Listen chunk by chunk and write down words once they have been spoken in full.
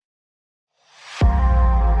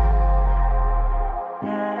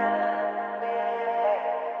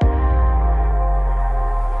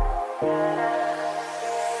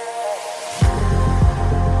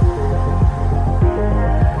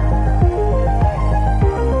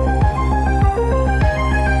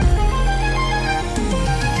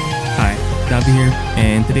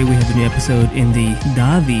today we have a new episode in the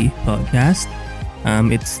Davi podcast.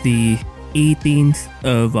 It's the 18th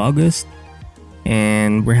of August,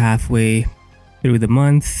 and we're halfway through the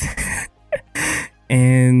month.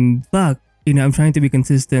 And fuck, I'm trying to be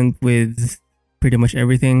consistent with pretty much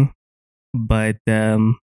everything, but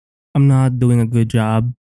I'm not doing a good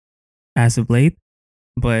job as of late.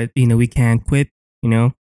 But we can't quit. You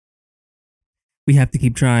know, we have to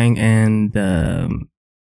keep trying, and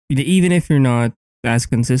even if you're not as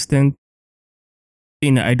consistent,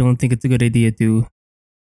 I don't think it's a good idea to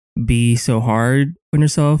be so hard on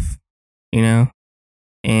yourself, you know,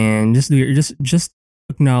 and just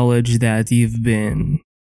acknowledge that you've been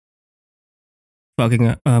fucking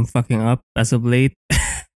up as of late.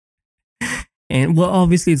 And well,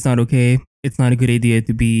 obviously it's not okay. It's not a good idea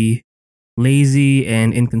to be lazy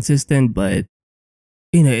and inconsistent, but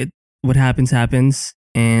what happens,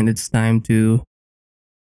 and it's time to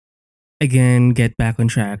again get back on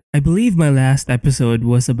track. I believe my last episode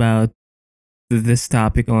was about this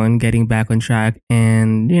topic on getting back on track,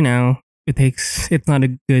 and it's not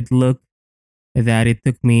a good look that it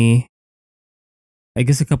took me, I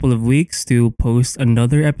guess, a couple of weeks to post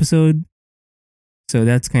another episode. So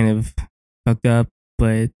that's kind of fucked up,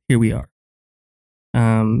 but here we are.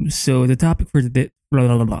 So the topic for today,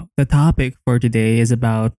 the topic for today is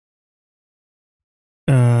about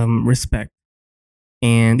respect.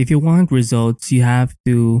 And if you want results, you have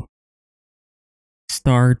to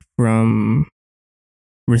start from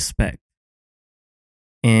respect.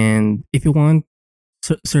 And if you want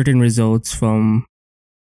certain results from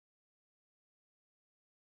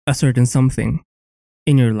a certain something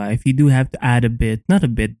in your life, you do have to add a bit, not a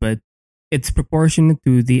bit, but it's proportionate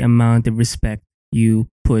to the amount of respect you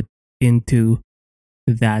put into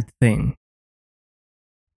that thing.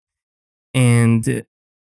 And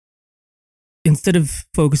instead of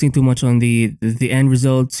focusing too much on the end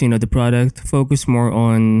results, the product, focus more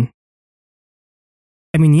on,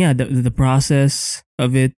 the process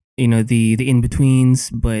of it, the in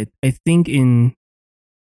betweens. But I think in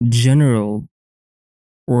general,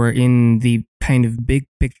 or in the kind of big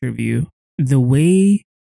picture view, the way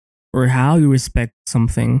or how you respect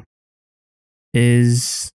something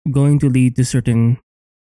is going to lead to certain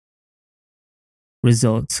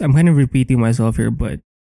results. I'm kind of repeating myself here, but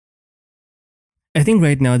I think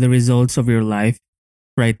right now the results of your life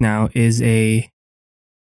right now is a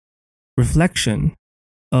reflection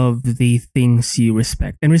of the things you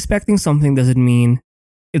respect. And respecting something doesn't mean,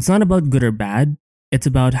 it's not about good or bad. It's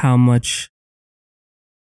about how much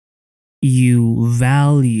you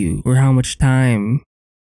value or how much time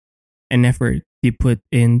and effort you put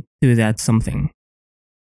into that something.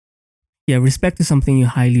 Yeah, respect is something you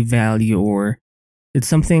highly value, or it's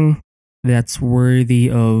something that's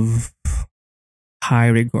worthy of high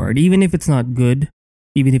regard. Even if it's not good,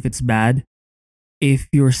 even if it's bad, if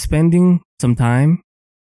you're spending some time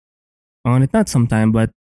on it, not some time,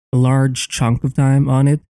 but a large chunk of time on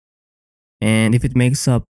it, and if it makes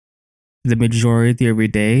up the majority of your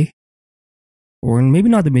day, or maybe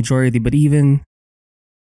not the majority, but even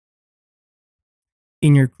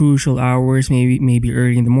in your crucial hours, maybe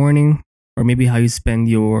early in the morning, or maybe how you spend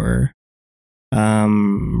your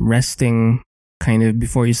resting kind of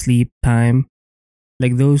before you sleep time,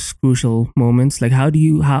 like those crucial moments, like how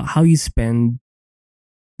you spend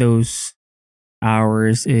those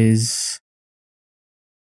hours is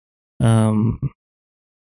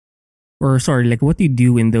or sorry, like what you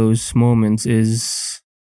do in those moments is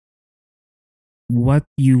what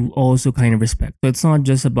you also kind of respect. So it's not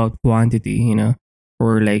just about quantity,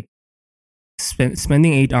 or like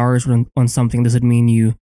spending 8 hours on something doesn't mean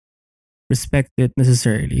you respect it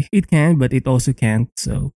necessarily. It can, but it also can't.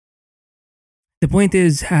 So the point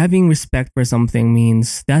is, having respect for something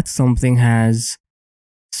means that something has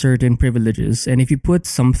certain privileges. And if you put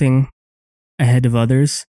something ahead of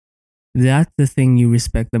others, that's the thing you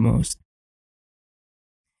respect the most.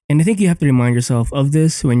 And I think you have to remind yourself of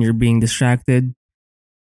this when you're being distracted.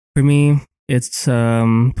 For me, it's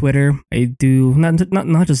Twitter. I do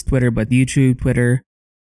not just Twitter, but YouTube, Twitter.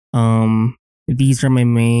 These are my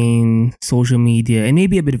main social media, and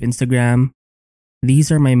maybe a bit of Instagram.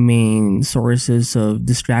 These are my main sources of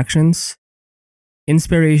distractions.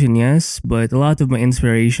 Inspiration, yes, but a lot of my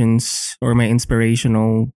inspirations or my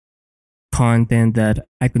inspirational content that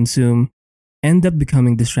I consume end up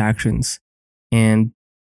becoming distractions. And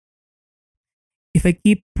if I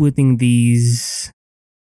keep putting these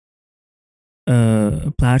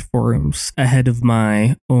platforms ahead of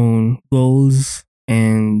my own goals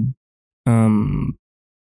and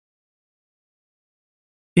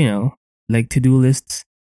like to-do lists,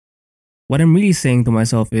 what I'm really saying to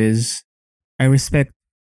myself is I respect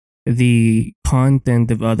the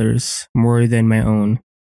content of others more than my own,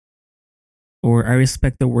 or I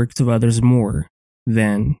respect the works of others more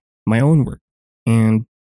than my own work. And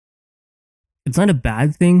it's not a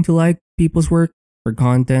bad thing to like people's work or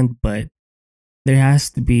content, but you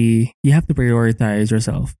have to prioritize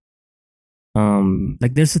yourself.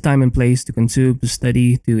 Like there's a time and place to consume, to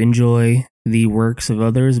study, to enjoy the works of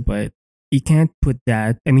others, but you can't put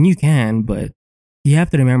that. I mean, you can, but you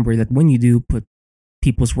have to remember that when you do put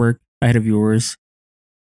people's work ahead of yours,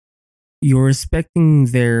 you're respecting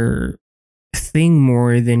their thing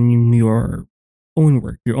more than your own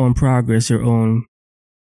work, your own progress, your own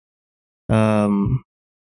um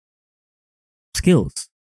skills,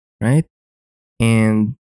 right?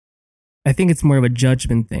 And I think it's more of a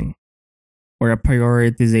judgment thing or a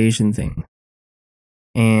prioritization thing.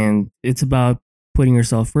 And it's about putting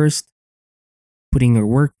yourself first, putting your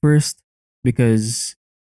work first, because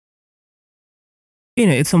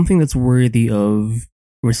it's something that's worthy of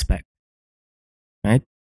respect, right?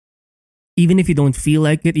 Even if you don't feel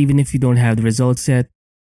like it, even if you don't have the results yet,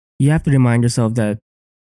 you have to remind yourself that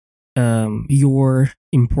you're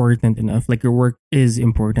important enough. Like your work is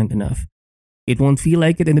important enough. It won't feel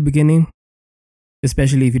like it in the beginning,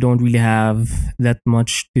 especially if you don't really have that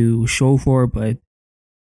much to show for, but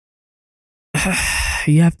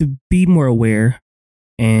you have to be more aware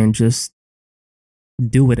and just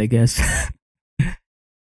do it, I guess.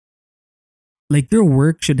 Like your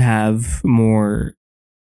work should have more,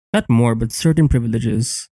 not more, but certain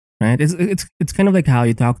privileges, right? It's kind of like how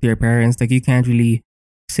you talk to your parents. Like you can't really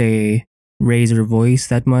say raise your voice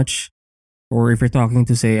that much, or if you're talking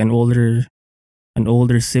to say an older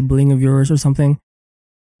sibling of yours or something,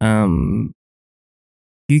 um,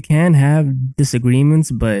 you can have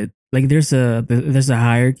disagreements, but like there's a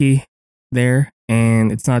hierarchy there,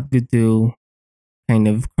 and it's not good to kind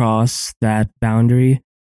of cross that boundary.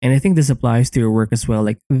 And I think this applies to your work as well.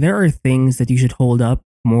 Like there are things that you should hold up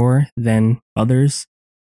more than others.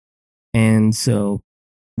 And so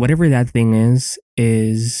whatever that thing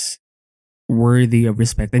is worthy of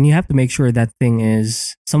respect. And you have to make sure that thing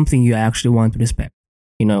is something you actually want to respect.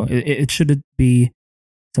 It shouldn't be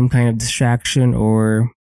some kind of distraction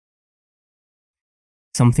or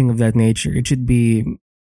something of that nature. It should be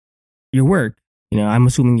your work. I'm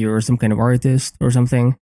assuming you're some kind of artist or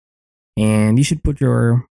something, and you should put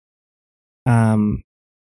your um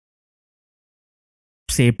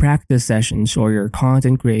say practice sessions or your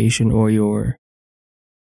content creation or your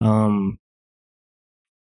um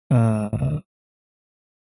uh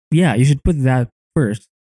yeah, you should put that first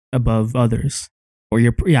above others, or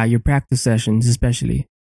your practice sessions especially.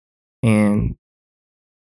 And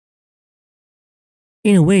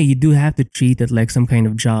in a way you do have to treat it like some kind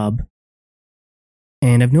of job.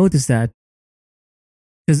 And I've noticed that,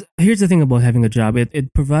 because here's the thing about having a job,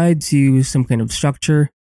 it provides you some kind of structure.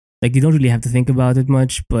 Like you don't really have to think about it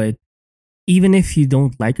much, but even if you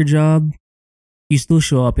don't like your job, you still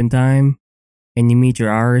show up in time and you meet your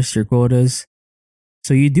hours, your quotas.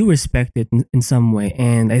 So you do respect it in some way.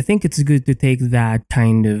 And I think it's good to take that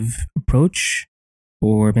kind of approach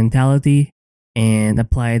or mentality and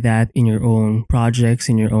apply that in your own projects,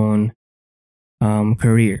 in your own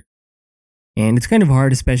career. And it's kind of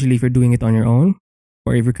hard, especially if you're doing it on your own,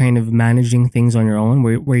 or if you're kind of managing things on your own,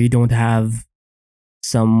 where you don't have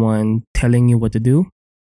someone telling you what to do,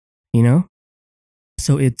 you know?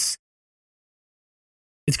 So it's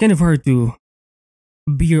kind of hard to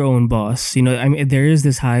be your own boss. I mean, there is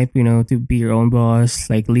this hype, to be your own boss,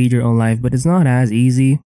 like lead your own life, but it's not as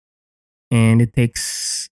easy. And it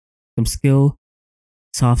takes some skill,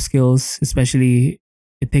 soft skills, especially.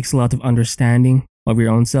 It takes a lot of understanding of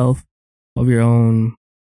your own self, of your own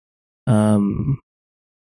um,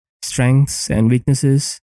 strengths and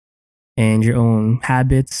weaknesses, and your own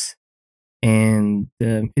habits. And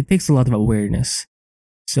it takes a lot of awareness.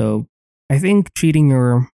 So I think treating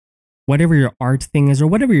whatever your art thing is or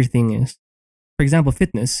whatever your thing is, for example,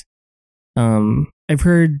 fitness. I've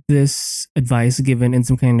heard this advice given in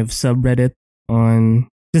some kind of subreddit on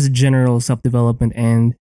just general self development,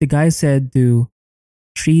 and the guy said to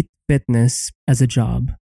treat fitness as a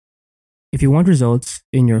job. If you want results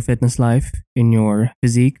in your fitness life, in your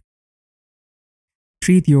physique,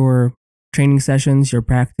 treat your training sessions, your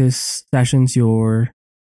practice sessions, your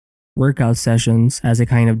workout sessions as a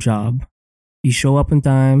kind of job. You show up on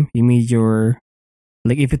time, you meet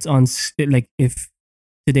like if it's like if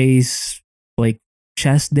today's like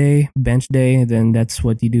chest day, bench day, then that's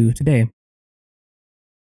what you do today.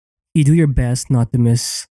 You do your best not to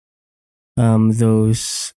miss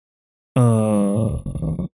those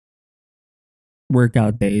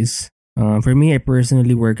workout days. For me, I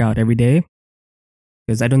personally work out every day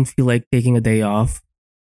because I don't feel like taking a day off.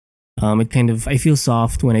 I feel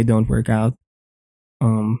soft when I don't work out.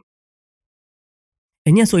 Um,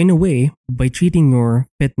 and yeah, so in a way, by treating your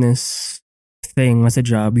fitness thing as a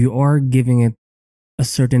job, you are giving it a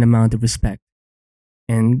certain amount of respect.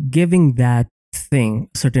 And giving that thing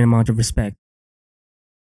a certain amount of respect,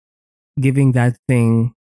 giving that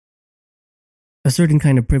thing a certain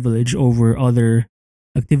kind of privilege over other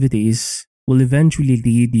activities will eventually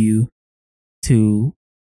lead you to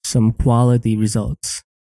some quality results.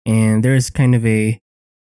 And there's kind of the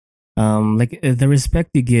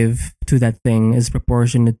respect you give to that thing is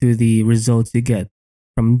proportionate to the results you get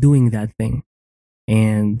from doing that thing.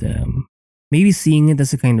 And maybe seeing it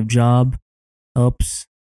as a kind of job helps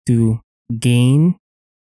to gain,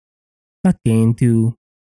 not gain, to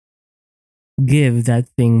give that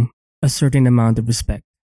thing a certain amount of respect.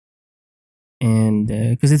 And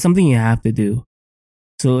because it's something you have to do.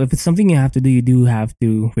 So if it's something you have to do, you do have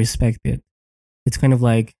to respect it. It's kind of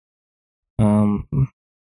like um,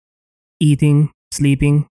 eating,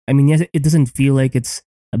 sleeping. I mean, yes, it doesn't feel like it's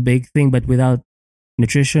a big thing, but without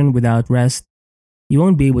nutrition, without rest, you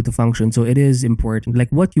won't be able to function. So it is important.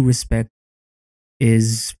 Like what you respect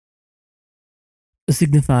is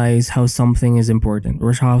signifies how something is important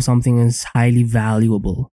or how something is highly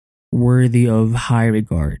valuable, worthy of high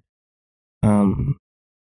regard. Um,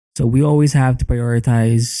 so we always have to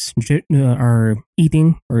prioritize our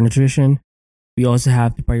eating or nutrition. We also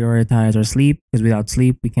have to prioritize our sleep because without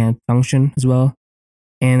sleep we can't function as well.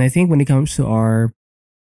 And I think when it comes to our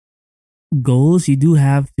goals, you do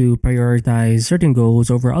have to prioritize certain goals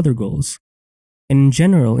over other goals. And in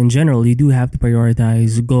general, you do have to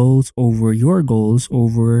prioritize goals over your goals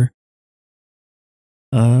over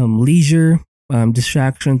leisure,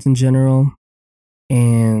 distractions in general.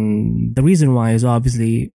 And the reason why is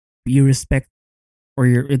obviously you respect or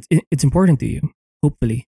it's important to you,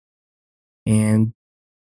 hopefully. And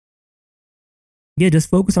yeah, just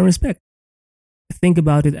focus on respect. Think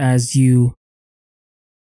about it as you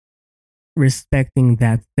respecting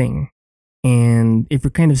that thing. And if you're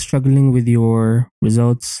kind of struggling with your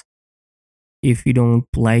results, if you don't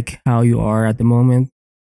like how you are at the moment,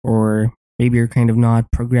 or maybe you're kind of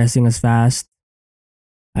not progressing as fast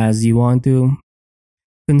as you want to,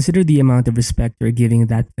 consider the amount of respect you're giving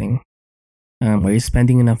that thing. Are you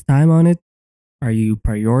spending enough time on it? Are you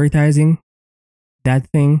prioritizing that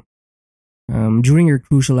thing during your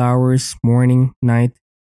crucial hours, morning, night,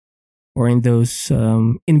 or in those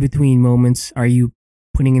in between moments? Are you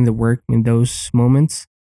putting in the work in those moments?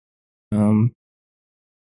 Um,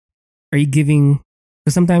 are you giving?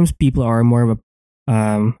 Because sometimes people are more of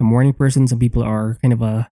a morning person. Some people are kind of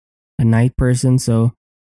a night person. So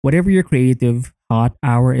whatever your creative hot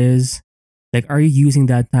hour is, like, are you using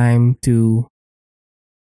that time to,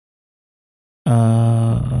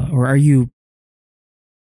 or are you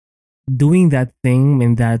doing that thing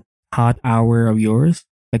in that hot hour of yours?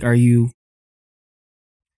 Like, are you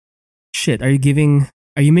shit? Are you giving?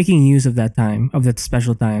 Are you making use of that time, of that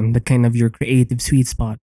special time, the kind of your creative sweet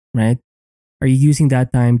spot, right? Are you using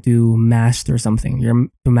that time to master something?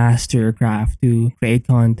 To master your craft, to create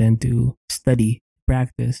content, to study,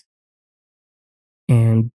 practice,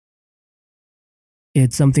 and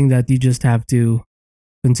it's something that you just have to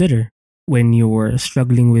consider when you're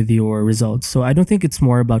struggling with your results. So I don't think it's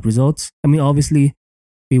more about results. I mean, obviously,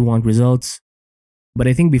 we want results, but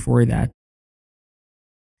I think before that,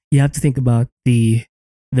 you have to think about the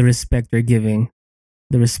respect you're giving,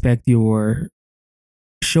 the respect you're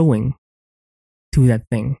showing to that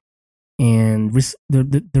thing, and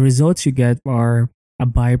the results you get are a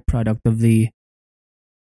byproduct of the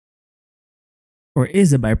or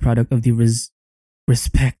is a byproduct of the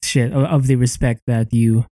respect shit of the respect that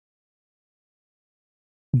you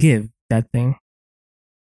give that thing.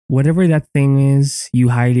 Whatever that thing is you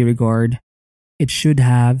highly regard, it should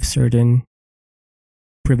have certain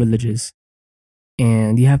privileges,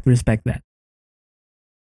 and you have to respect that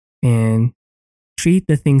and treat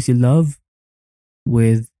the things you love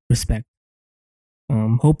with respect.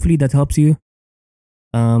 Hopefully that helps you.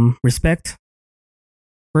 Respect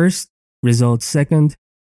first, results second,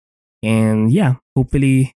 and yeah,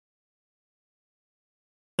 hopefully.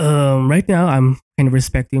 Right now I'm kind of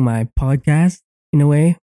respecting my podcast in a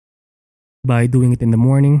way by doing it in the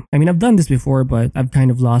morning. I mean, I've done this before, but I've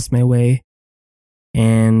kind of lost my way,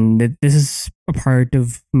 and this is a part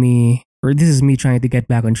of me, or this is me trying to get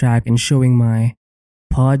back on track and showing my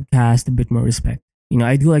podcast a bit more respect.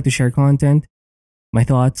 I do like to share content, my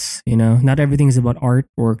thoughts. Not everything is about art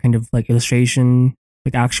or kind of like illustration,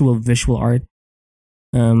 like actual visual art.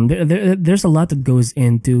 There's a lot that goes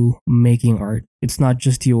into making art. It's not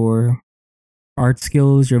just your art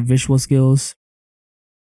skills, your visual skills,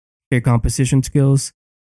 your composition skills,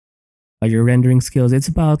 your rendering skills. It's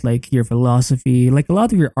about like your philosophy. Like a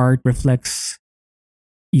lot of your art reflects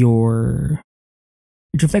your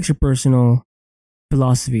it reflects your personal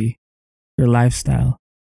philosophy, your lifestyle,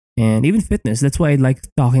 and even fitness. That's why I like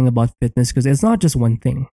talking about fitness because it's not just one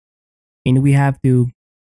thing. And we have to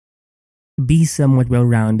be somewhat well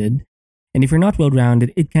rounded. And if you're not well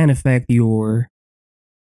rounded, it can affect your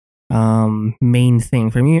main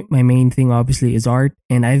thing. For me, my main thing obviously is art,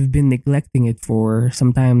 and I've been neglecting it for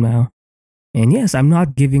some time now. And yes, I'm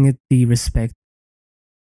not giving it the respect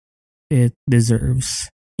it deserves,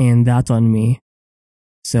 and that's on me.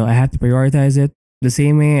 So I have to prioritize it the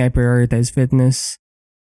same way I prioritize fitness,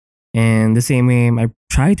 and the same way I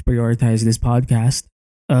try to prioritize this podcast.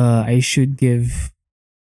 I should give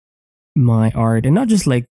my art, and not just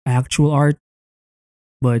like actual art,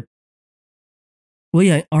 but well,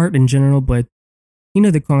 yeah, art in general, but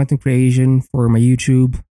the content creation for my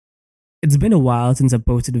YouTube. It's been a while since I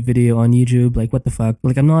posted a video on YouTube. Like, what the fuck?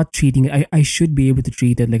 Like, I'm not treating it. I should be able to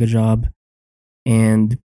treat it like a job.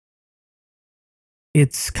 And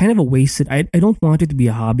it's kind of a wasted. I don't want it to be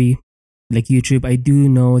a hobby like YouTube. I do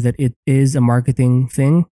know that it is a marketing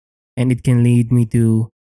thing and it can lead me to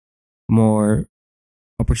more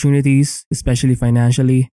opportunities, especially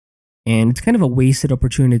financially. And it's kind of a wasted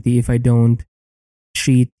opportunity if I don't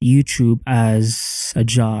treat YouTube as a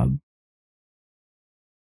job.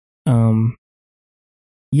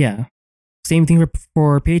 Yeah. Same thing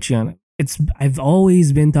for Patreon. I've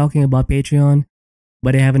always been talking about Patreon,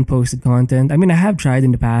 but I haven't posted content. I mean, I have tried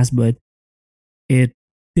in the past, but it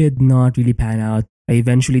did not really pan out. I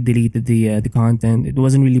eventually deleted the content. It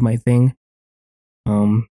wasn't really my thing.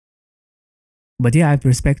 But yeah, I have to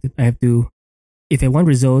respect it. I have to, if I want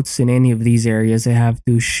results in any of these areas, I have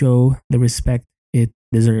to show the respect it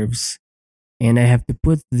deserves. And I have to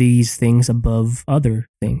put these things above other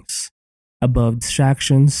things, above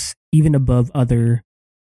distractions, even above other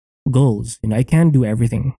goals. I can't do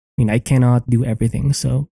everything. I cannot do everything.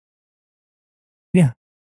 So, yeah.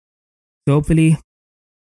 So hopefully,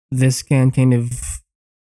 this can kind of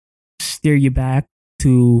steer you back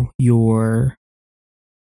to your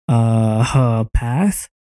path.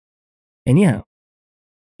 And yeah,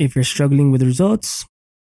 if you're struggling with results,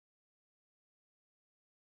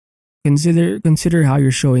 consider how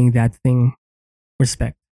you're showing that thing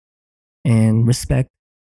respect, and respect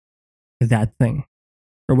that thing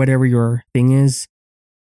or whatever your thing is.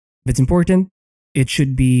 If it's important, it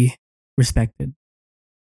should be respected.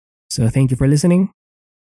 So thank you for listening.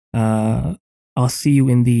 I'll see you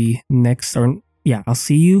in the next, I'll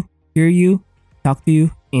see you, hear you, talk to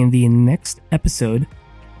you in the next episode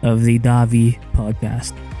of the Davi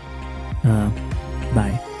podcast.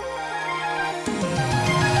 Bye.